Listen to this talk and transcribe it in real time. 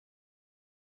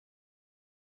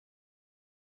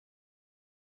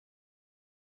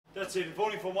That's it. If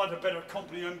only for want of better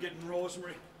company, I'm getting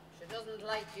Rosemary. She doesn't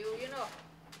like you, you know.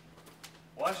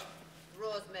 What?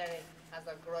 Rosemary has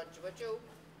a grudge with you.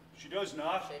 She does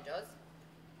not. She does.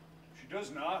 She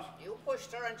does not. You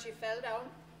pushed her and she fell down.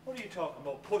 What are you talking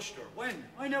about? Pushed her? When?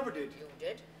 I never did. You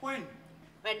did. When?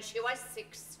 When she was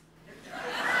 6.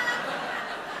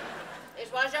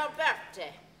 It was your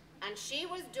birthday, and she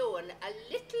was doing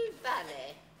a little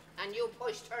ballet, and you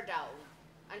pushed her down,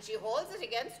 and she holds it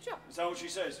against you. Is that what she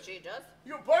says? She does.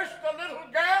 You pushed the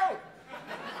little girl!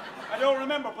 I don't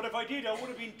remember, but if I did, I would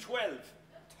have been 12.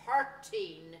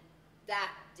 13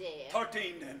 that day.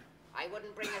 13 then. I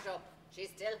wouldn't bring it up. She's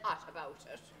still hot about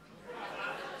it.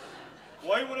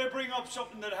 Why would I bring up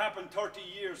something that happened 30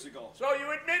 years ago? So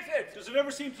you admit it? Does it ever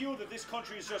seem to you that this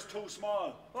country is just too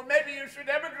small? Well, maybe you should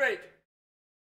emigrate.